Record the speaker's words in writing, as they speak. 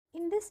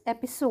this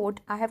episode,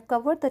 I have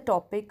covered the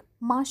topic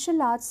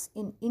Martial Arts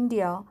in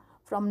India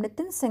from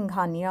Nitin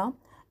Singhania,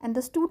 and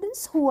the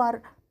students who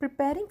are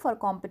preparing for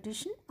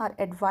competition are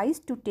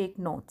advised to take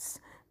notes.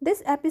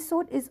 This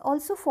episode is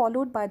also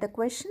followed by the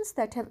questions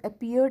that have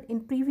appeared in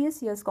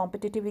previous year's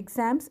competitive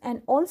exams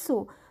and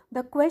also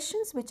the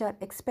questions which are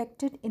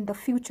expected in the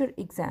future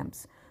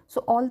exams.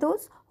 So, all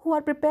those who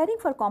are preparing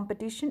for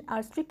competition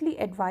are strictly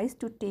advised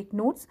to take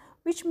notes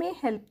which may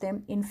help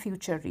them in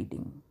future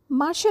reading.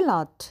 Martial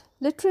art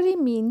literally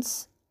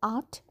means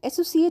art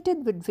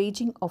associated with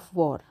waging of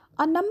war.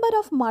 A number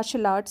of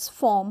martial arts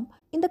form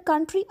in the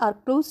country are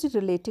closely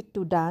related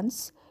to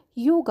dance,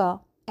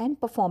 yoga,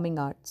 and performing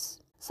arts.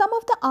 Some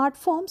of the art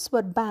forms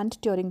were banned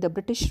during the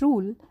British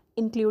rule,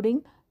 including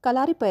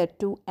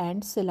Kalaripayattu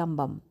and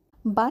Silambam,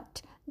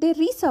 but they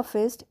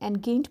resurfaced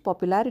and gained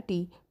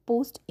popularity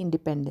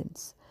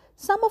post-independence.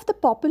 Some of the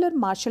popular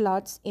martial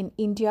arts in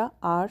India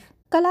are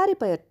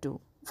Kalaripayattu.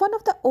 One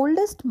of the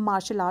oldest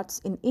martial arts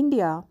in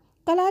India,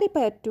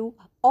 Kalaripayattu,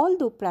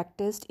 although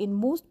practiced in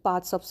most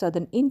parts of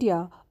southern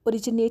India,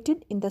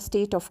 originated in the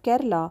state of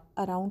Kerala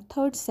around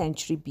 3rd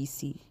century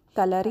BC.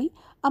 Kalari,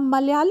 a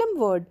Malayalam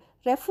word,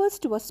 refers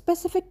to a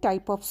specific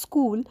type of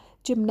school,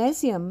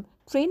 gymnasium,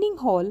 training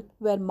hall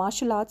where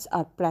martial arts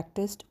are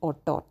practiced or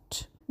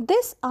taught.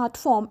 This art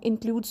form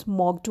includes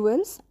mock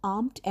duels,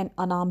 armed and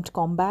unarmed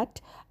combat,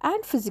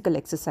 and physical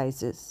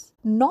exercises.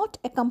 Not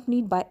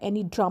accompanied by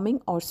any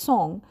drumming or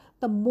song,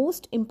 the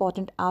most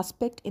important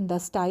aspect in the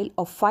style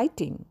of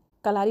fighting.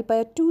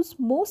 Kalaripayattu's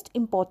most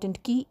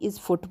important key is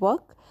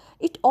footwork.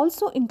 It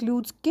also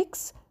includes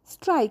kicks,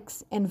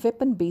 strikes, and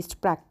weapon-based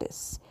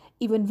practice.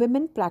 Even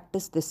women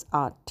practice this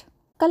art.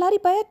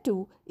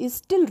 Kalaripayattu is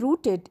still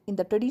rooted in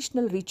the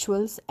traditional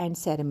rituals and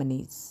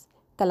ceremonies.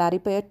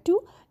 Kalaripayattu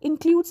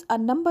includes a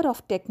number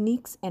of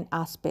techniques and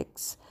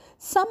aspects.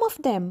 Some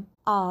of them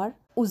are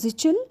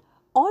Uzichil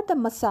or the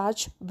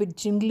massage with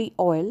jingli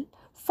oil,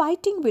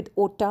 fighting with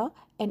ota,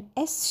 an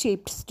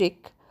S-shaped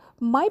stick,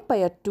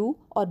 Maipayattu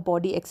or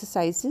body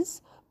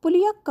exercises,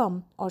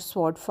 Puliyakkam or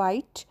sword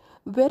fight,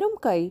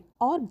 Verumkai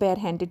or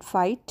barehanded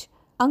fight,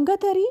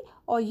 Angathari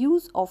or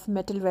use of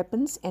metal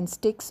weapons and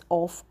sticks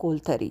of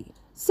Kolthari.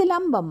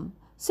 Silambam.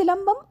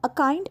 Silambam, a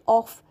kind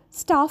of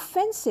staff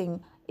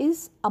fencing,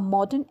 is a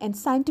modern and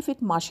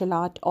scientific martial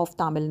art of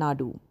Tamil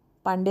Nadu.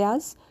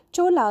 Pandyas,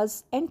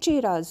 Cholas and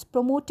Cheras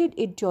promoted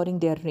it during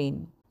their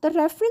reign. The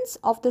reference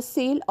of the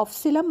sale of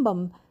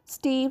Silambam,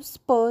 staves,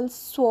 pearls,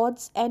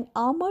 swords and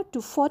armor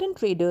to foreign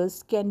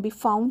traders can be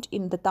found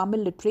in the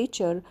Tamil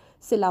literature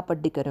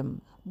Silapaddikaram,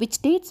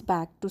 which dates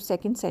back to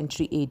 2nd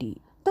century AD.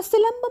 The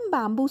Silambam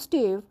bamboo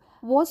stave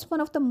was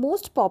one of the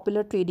most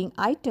popular trading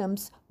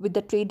items with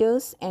the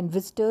traders and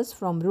visitors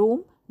from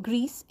Rome,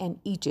 Greece and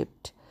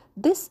Egypt.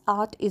 This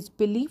art is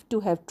believed to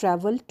have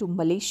travelled to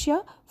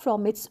Malaysia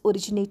from its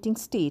originating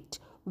state,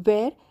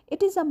 where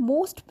it is a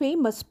most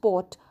famous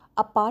sport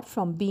apart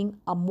from being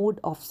a mode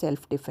of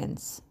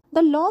self-defense.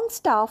 The long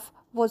staff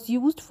was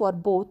used for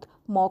both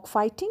mock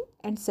fighting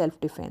and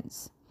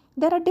self-defense.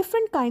 There are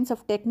different kinds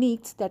of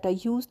techniques that are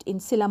used in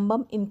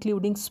Silambam,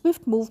 including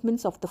swift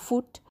movements of the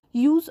foot,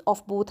 use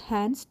of both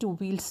hands to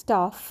wield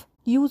staff,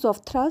 use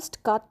of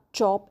thrust, cut,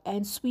 chop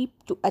and sweep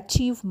to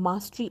achieve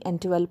mastery and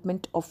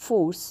development of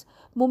force,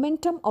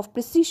 momentum of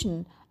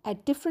precision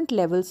at different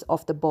levels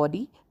of the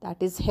body,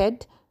 that is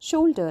head,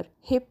 shoulder,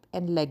 hip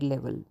and leg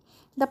level.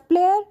 The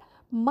player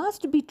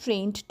must be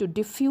trained to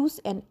diffuse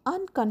an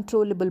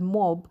uncontrollable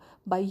mob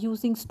by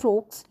using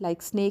strokes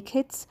like snake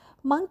hits,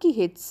 monkey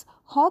hits,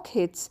 hawk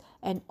hits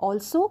and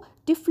also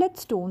deflect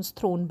stones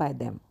thrown by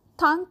them.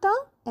 Thangta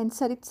and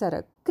Sarit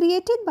Sarak.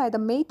 Created by the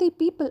Meitei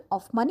people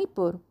of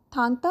Manipur,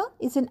 Thangta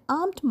is an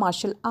armed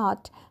martial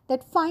art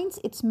that finds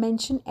its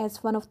mention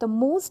as one of the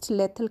most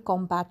lethal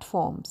combat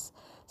forms.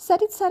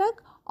 Sarit Sarak,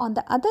 on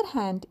the other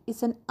hand,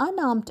 is an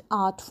unarmed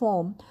art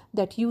form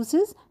that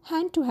uses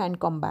hand-to-hand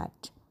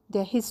combat.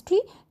 Their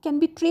history can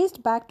be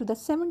traced back to the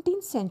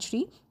 17th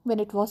century when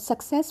it was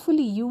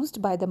successfully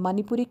used by the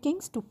Manipuri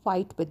kings to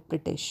fight with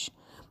British.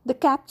 The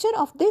capture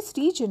of this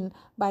region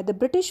by the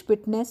British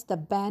witnessed the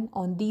ban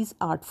on these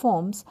art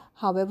forms.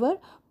 However,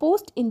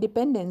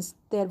 post-independence,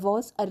 there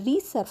was a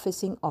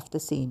resurfacing of the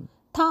same.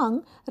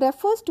 Thang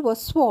refers to a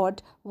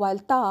sword while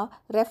Ta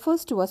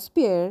refers to a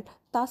spear.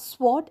 Thus,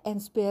 sword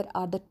and spear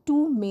are the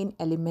two main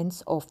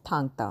elements of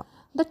Thangta.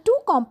 The two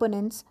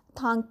components,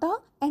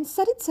 Thangta and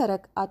Sarit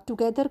Sarak, are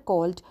together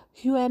called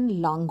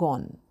Huan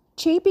Langon.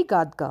 Chebi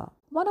Gadga.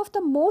 One of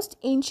the most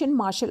ancient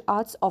martial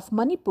arts of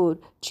Manipur,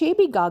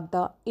 Chebi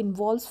Gagda,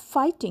 involves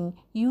fighting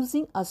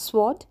using a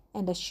sword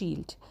and a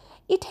shield.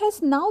 It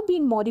has now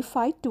been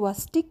modified to a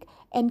stick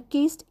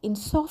encased in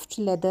soft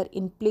leather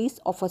in place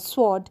of a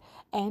sword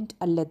and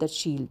a leather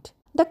shield.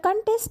 The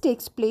contest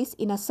takes place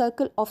in a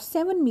circle of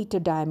 7 meter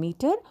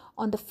diameter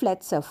on the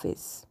flat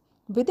surface.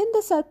 Within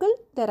the circle,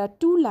 there are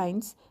two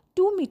lines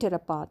 2 meter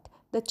apart.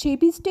 The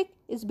Chebi stick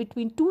is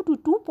between 2 to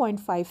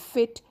 2.5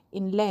 feet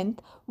in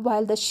length,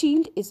 while the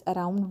shield is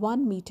around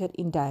 1 meter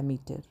in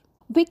diameter.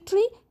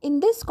 Victory in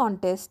this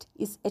contest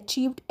is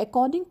achieved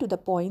according to the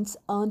points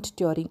earned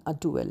during a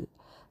duel.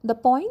 The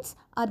points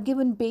are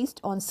given based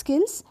on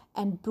skills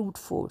and brute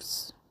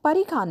force.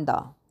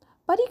 Parikhanda.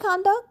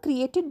 Parikhanda,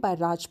 created by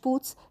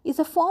Rajputs, is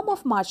a form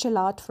of martial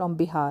art from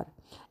Bihar.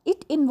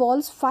 It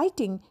involves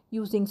fighting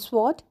using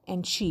sword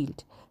and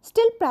shield.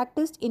 Still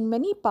practiced in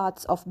many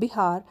parts of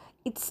Bihar,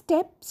 its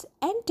steps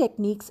and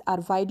techniques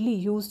are widely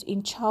used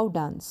in Chau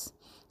dance.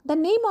 The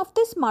name of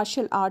this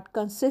martial art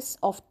consists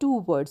of two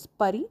words.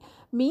 Pari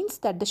means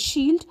that the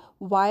shield,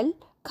 while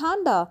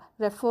Khanda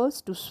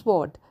refers to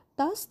sword.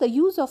 Thus, the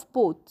use of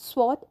both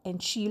sword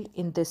and shield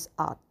in this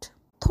art.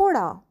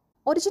 Thoda.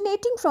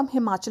 Originating from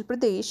Himachal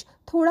Pradesh,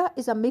 Thoda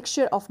is a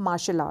mixture of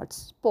martial arts,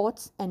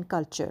 sports and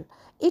culture.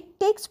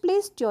 It takes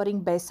place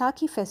during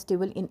Baisakhi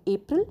festival in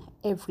April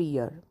every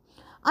year.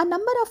 A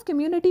number of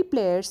community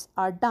players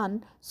are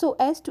done so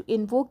as to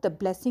invoke the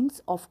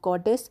blessings of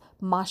goddess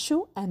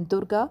Masho and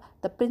Durga,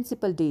 the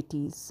principal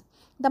deities.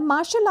 The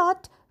martial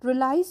art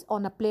relies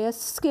on a player's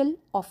skill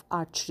of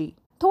archery.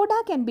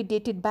 Thoda can be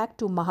dated back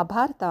to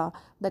Mahabharata,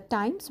 the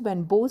times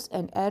when bows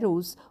and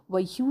arrows were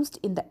used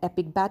in the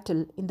epic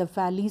battle in the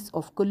valleys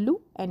of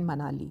Kullu and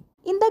Manali.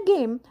 In the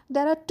game,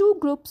 there are two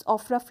groups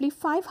of roughly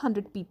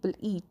 500 people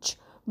each.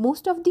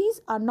 Most of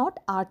these are not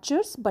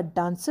archers but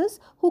dancers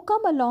who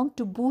come along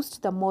to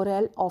boost the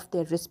morale of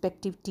their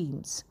respective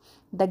teams.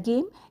 The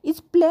game is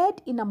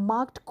played in a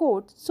marked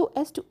court so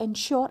as to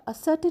ensure a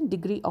certain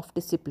degree of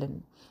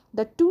discipline.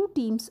 The two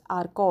teams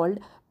are called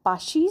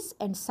Pashis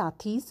and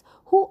Sathis,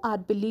 who are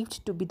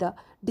believed to be the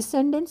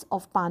descendants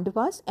of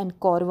Pandavas and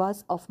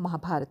Kauravas of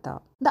Mahabharata.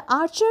 The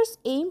archers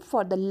aim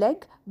for the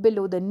leg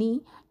below the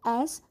knee,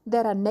 as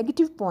there are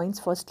negative points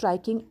for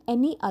striking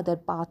any other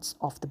parts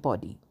of the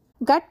body.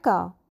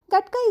 Gatka.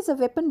 Gatka is a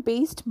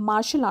weapon-based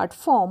martial art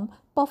form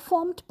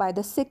performed by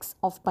the Sikhs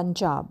of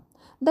Punjab.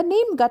 The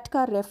name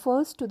Gatka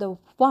refers to the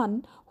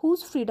one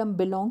whose freedom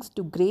belongs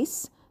to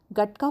grace.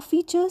 Gatka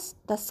features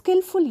the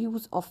skillful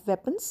use of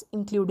weapons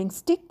including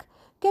stick,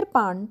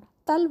 kirpan,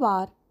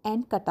 talwar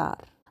and katar.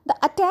 The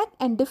attack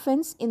and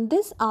defense in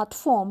this art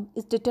form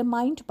is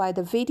determined by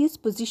the various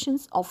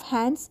positions of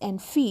hands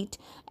and feet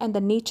and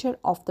the nature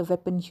of the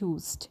weapon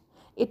used.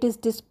 It is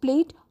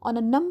displayed on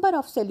a number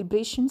of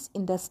celebrations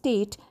in the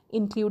state,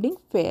 including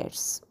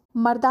fairs.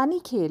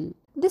 Mardani Khel.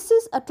 This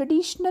is a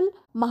traditional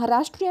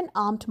Maharashtrian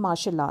armed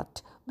martial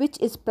art which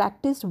is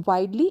practiced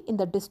widely in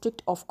the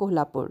district of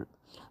Kolhapur.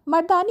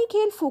 Mardani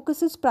Khel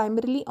focuses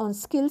primarily on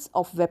skills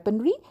of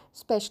weaponry,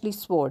 especially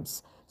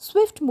swords,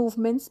 swift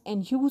movements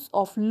and use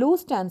of low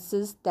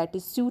stances that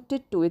is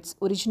suited to its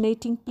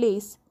originating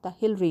place, the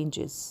hill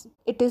ranges.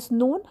 It is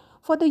known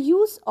for the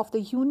use of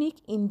the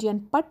unique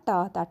Indian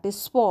patta, that is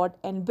sword,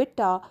 and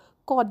vitta,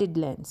 corded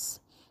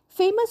lance.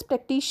 Famous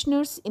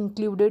practitioners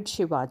included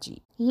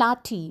Shivaji.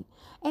 Lathi,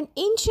 an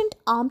ancient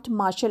armed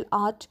martial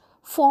art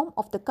form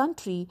of the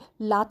country,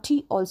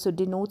 Lathi also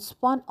denotes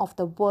one of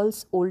the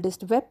world's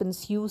oldest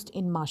weapons used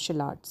in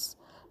martial arts.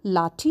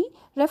 Lathi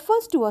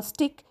refers to a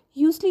stick,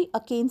 usually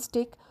a cane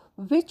stick,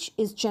 which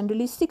is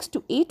generally 6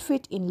 to 8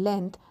 feet in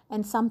length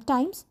and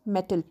sometimes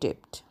metal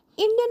tipped.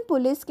 Indian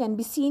police can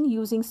be seen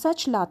using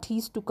such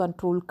lathis to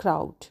control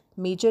crowd.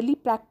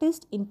 Majorly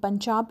practiced in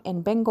Punjab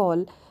and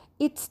Bengal,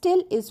 it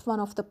still is one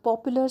of the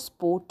popular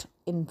sport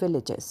in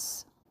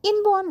villages.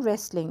 Inborn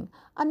wrestling,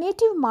 a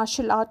native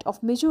martial art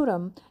of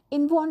Mizoram,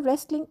 inborn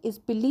wrestling is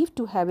believed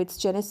to have its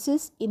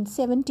genesis in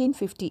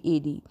 1750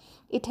 AD.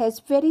 It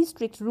has very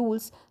strict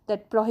rules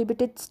that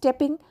prohibited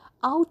stepping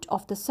out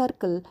of the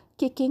circle,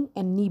 kicking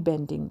and knee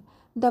bending.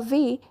 The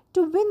way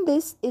to win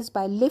this is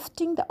by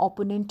lifting the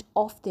opponent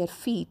off their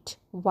feet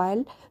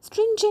while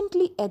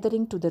stringently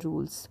adhering to the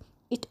rules.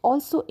 It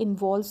also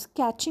involves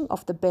catching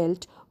of the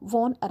belt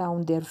worn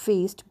around their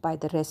waist by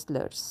the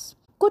wrestlers.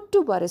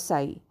 Kuttu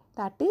Varasai,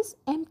 that is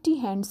empty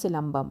hand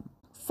silambam.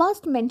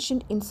 First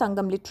mentioned in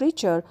Sangam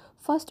literature,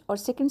 1st or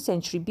 2nd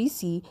century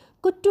BC,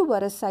 Kuttu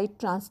Varasai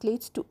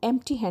translates to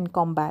empty hand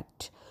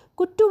combat.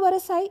 Kuttu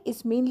Varasai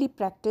is mainly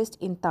practiced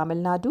in Tamil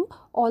Nadu,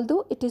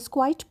 although it is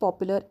quite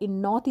popular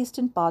in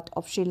northeastern part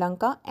of Sri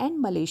Lanka and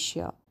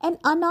Malaysia. An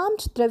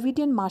unarmed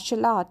Dravidian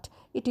martial art,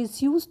 it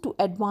is used to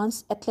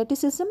advance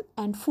athleticism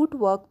and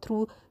footwork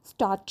through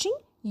starching,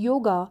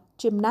 yoga,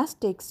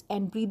 gymnastics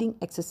and breathing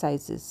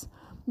exercises.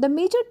 The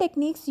major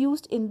techniques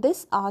used in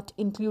this art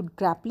include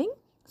grappling,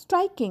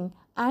 striking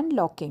and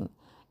locking.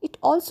 It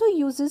also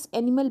uses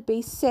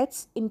animal-based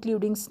sets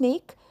including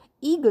snake,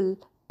 eagle,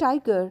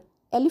 tiger,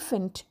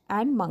 elephant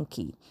and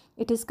monkey.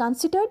 It is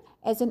considered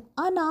as an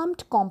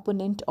unarmed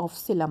component of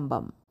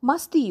Silambam.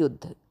 Masti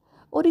Yuddh.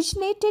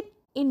 Originated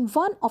in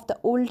one of the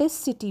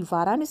oldest city,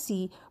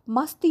 Varanasi,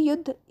 Masti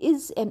Yuddh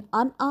is an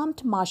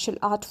unarmed martial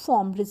art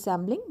form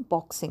resembling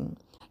boxing.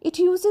 It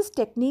uses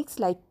techniques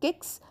like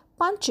kicks,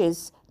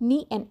 punches,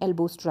 knee and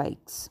elbow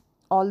strikes.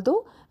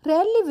 Although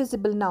rarely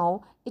visible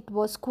now, it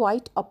was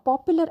quite a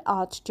popular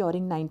art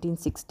during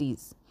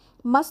 1960s.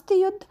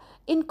 Masti Yuddh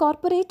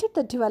incorporated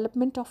the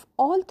development of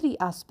all three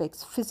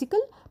aspects: physical,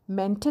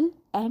 mental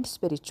and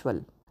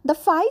spiritual. The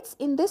fights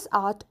in this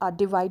art are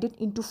divided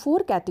into 4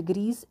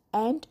 categories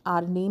and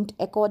are named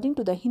according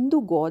to the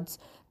Hindu gods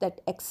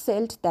that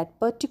excelled that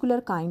particular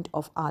kind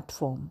of art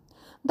form.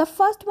 The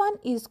first one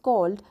is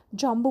called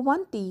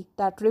Jambuvanti,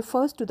 that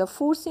refers to the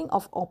forcing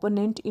of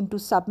opponent into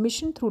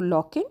submission through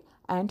locking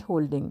and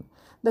holding.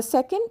 The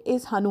second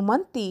is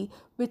Hanumanti,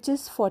 which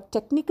is for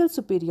technical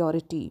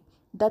superiority.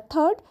 The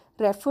third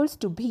refers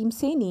to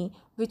Bhimseni,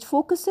 which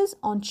focuses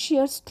on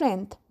sheer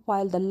strength,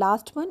 while the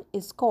last one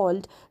is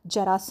called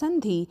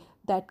Jarasandhi,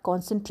 that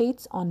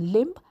concentrates on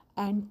limb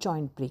and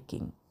joint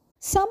breaking.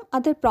 Some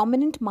other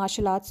prominent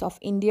martial arts of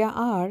India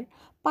are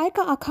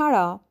Paika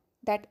Akhada,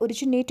 that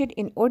originated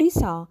in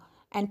Odisha,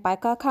 and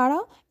Paika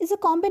Akhada is a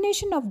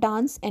combination of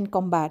dance and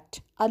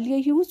combat. Earlier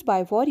used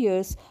by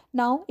warriors,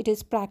 now it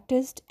is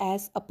practiced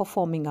as a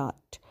performing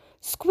art.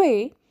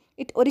 Squay,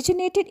 it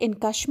originated in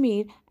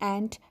Kashmir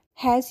and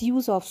has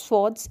use of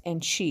swords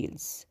and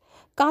shields.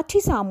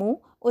 Kathi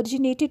Samu,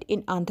 originated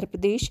in Andhra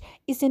Pradesh,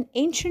 is an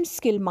ancient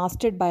skill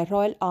mastered by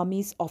royal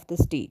armies of the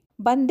state.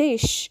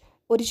 Bandesh,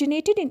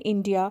 originated in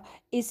India,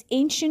 is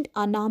ancient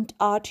unarmed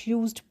art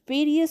used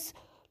various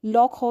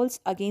lock holes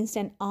against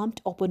an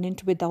armed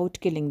opponent without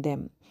killing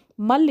them.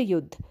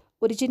 Mallayuddh,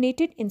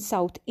 originated in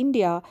South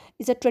India,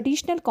 is a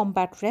traditional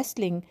combat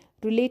wrestling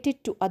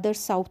related to other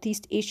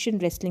Southeast Asian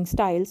wrestling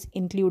styles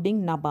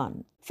including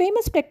Naban.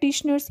 Famous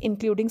practitioners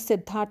including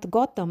Siddharth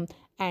Gautam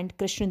and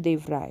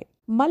Krishnadev Rai.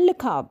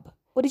 Mallakhambh,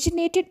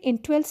 originated in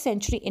 12th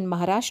century in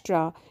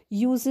Maharashtra,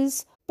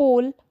 uses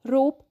pole,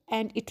 rope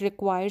and it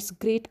requires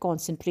great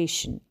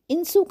concentration.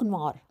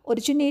 Insuknwar,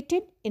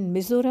 originated in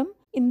Mizoram.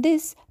 In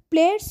this,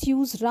 players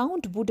use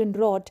round wooden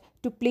rod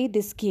to play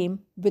this game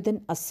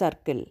within a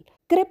circle.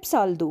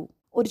 Krepsaldu,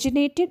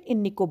 originated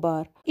in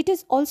Nicobar. It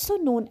is also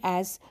known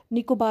as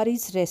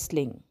Nicobarese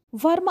wrestling.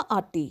 Varma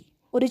Ati,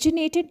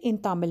 originated in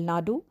Tamil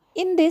Nadu.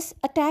 In this,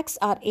 attacks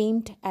are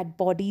aimed at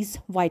body's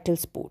vital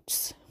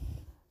sports.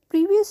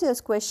 Previous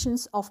year's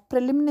questions of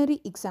preliminary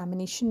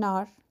examination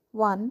are: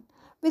 1.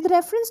 With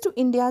reference to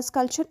India's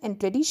culture and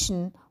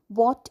tradition,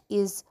 what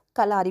is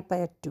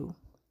Kalaripayattu?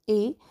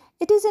 A.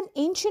 It is an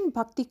ancient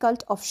bhakti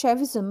cult of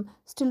Shaivism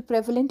still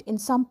prevalent in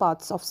some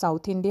parts of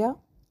South India.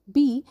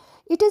 B.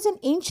 It is an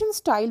ancient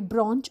style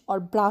bronze or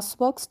brass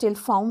work still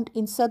found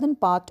in southern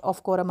part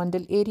of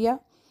Coromandel area.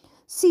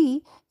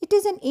 C. It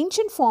is an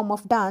ancient form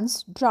of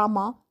dance,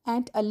 drama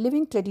and a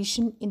living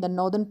tradition in the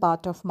northern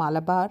part of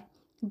Malabar.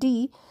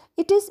 D.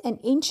 It is an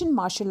ancient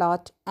martial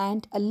art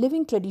and a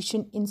living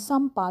tradition in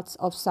some parts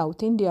of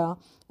South India.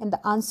 And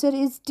the answer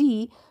is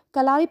D.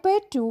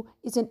 Kalaripayattu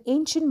is an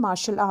ancient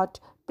martial art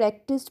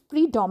practiced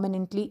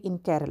predominantly in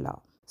Kerala.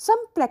 Some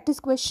practice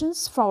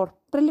questions for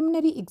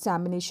preliminary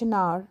examination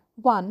are: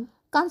 1.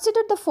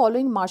 Consider the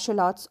following martial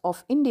arts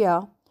of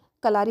India: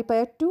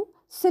 Kalaripayattu,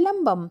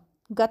 Silambam,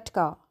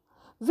 Gatka.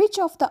 Which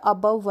of the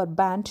above were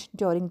banned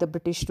during the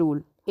British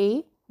rule?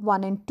 A.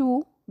 1 and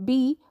 2,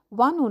 B.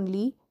 1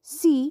 only,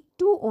 C.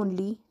 2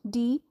 only,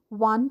 D.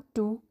 1,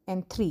 2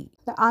 and 3.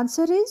 The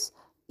answer is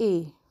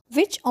A.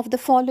 Which of the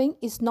following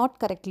is not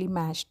correctly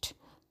matched?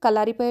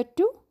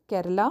 Kalaripayattu,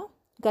 Kerala;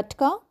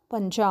 Gatka,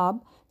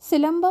 Punjab;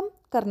 Silambam,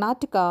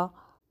 Karnataka;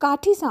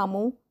 Kathi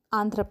Samu,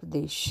 Andhra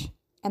Pradesh.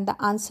 And the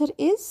answer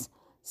is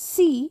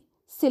C.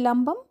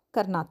 Silambam,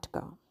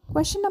 Karnataka.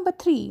 Question number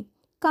 3.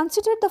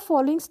 Consider the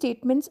following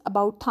statements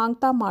about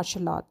Thangta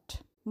martial art.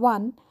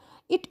 1.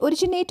 It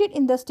originated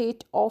in the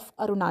state of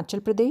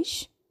Arunachal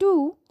Pradesh.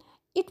 2.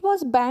 It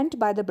was banned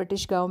by the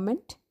British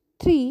government.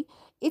 3.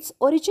 Its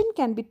origin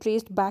can be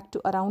traced back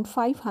to around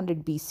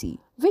 500 BC.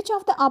 Which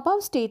of the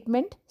above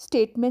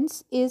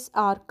statements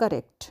are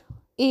correct?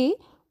 A.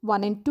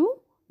 1 and 2,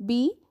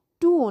 B.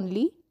 2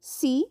 only,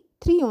 C.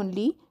 3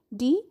 only,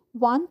 D.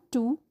 1,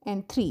 2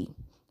 and 3.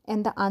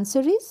 And the answer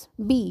is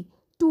B.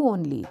 2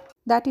 only,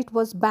 that it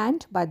was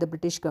banned by the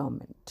British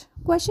government.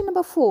 Question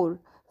number 4.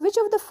 Which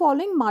of the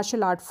following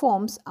martial art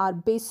forms are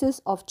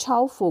basis of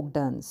Chau folk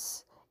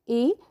dance?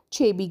 A.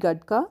 Chebi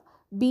Gadka,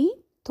 B.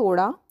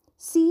 Thoda,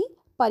 C.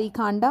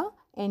 Parikhanda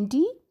and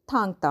D.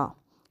 Thangta.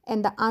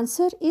 And the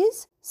answer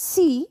is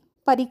C.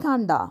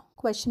 Parikhanda.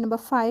 Question number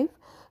 5.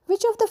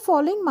 Which of the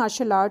following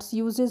martial arts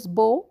uses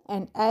bow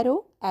and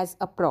arrow as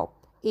a prop?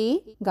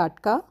 A.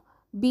 Gatka,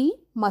 B.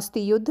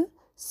 Masti Yuddh,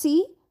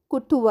 C.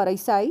 Kuttu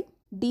Varisai,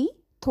 D.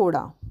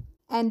 Thoda.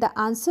 And the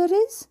answer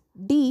is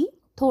D.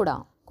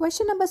 Thoda.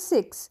 Question number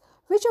 6.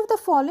 Which of the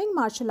following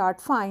martial art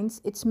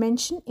finds its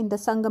mention in the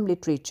Sangam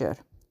literature?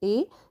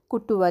 A.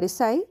 Kuttu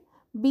Varisai,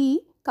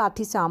 B.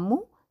 Kathi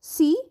Samu,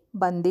 C.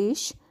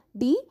 Bandesh,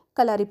 D.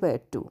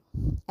 Kalaripayattu.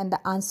 And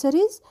the answer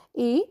is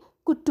A.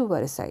 Kuttu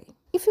Varisai.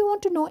 If you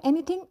want to know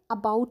anything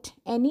about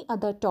any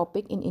other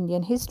topic in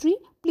Indian history,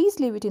 please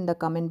leave it in the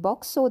comment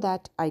box so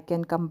that I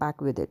can come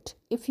back with it.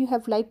 If you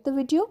have liked the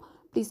video,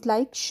 please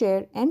like,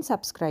 share and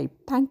subscribe.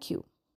 Thank you.